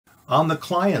On the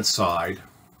client side,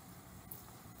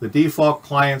 the default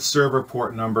client server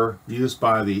port number used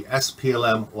by the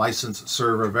SPLM license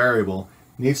server variable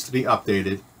needs to be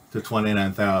updated to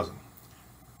 29,000.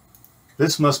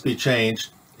 This must be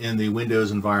changed in the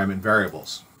Windows environment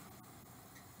variables.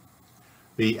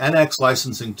 The NX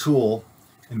licensing tool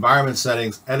environment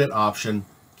settings edit option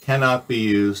cannot be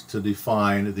used to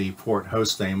define the port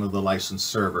host name of the license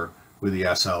server with the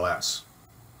SLS.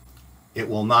 It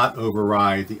will not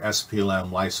override the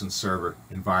SPLM license server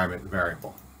environment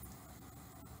variable.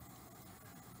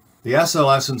 The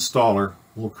SLS installer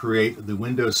will create the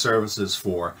Windows services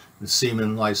for the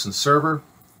Siemens license server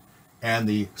and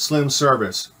the SLIM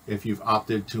service if you've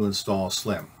opted to install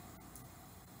SLIM.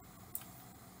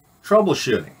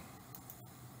 Troubleshooting.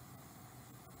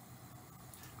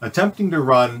 Attempting to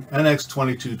run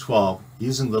NX2212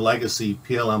 using the legacy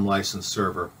PLM license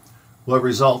server will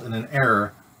result in an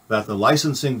error that the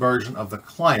licensing version of the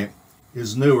client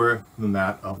is newer than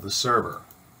that of the server.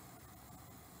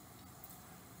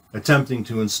 Attempting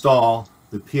to install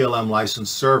the PLM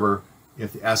license server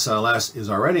if the SLS is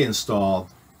already installed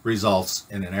results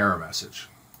in an error message.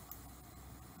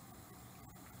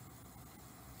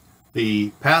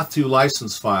 The path to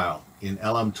license file in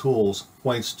LMTools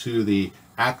points to the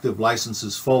active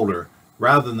licenses folder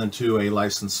rather than to a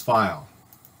license file.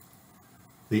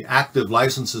 The active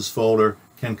licenses folder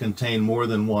can contain more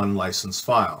than one license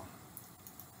file.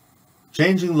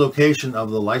 Changing the location of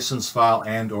the license file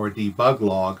and/or debug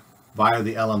log via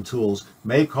the LMTools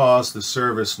may cause the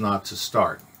service not to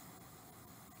start.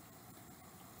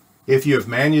 If you have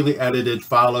manually edited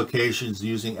file locations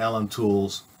using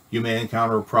LMTools, you may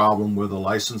encounter a problem where the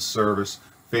license service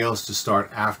fails to start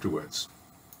afterwards.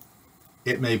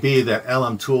 It may be that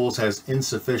LMTools has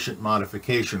insufficient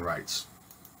modification rights.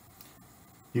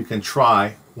 You can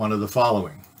try one of the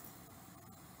following.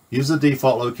 Use the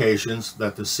default locations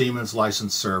that the Siemens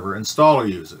license server installer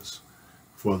uses.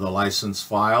 For the license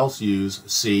files, use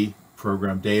C,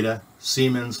 program data,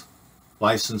 Siemens,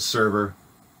 license server,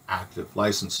 active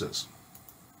licenses.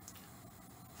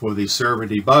 For the server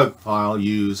debug file,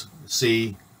 use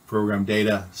C, program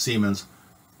data, Siemens,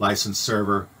 license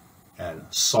server, and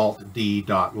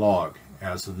saltd.log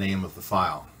as the name of the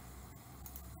file.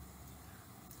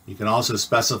 You can also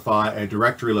specify a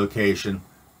directory location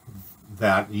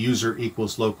that user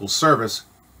equals local service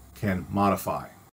can modify.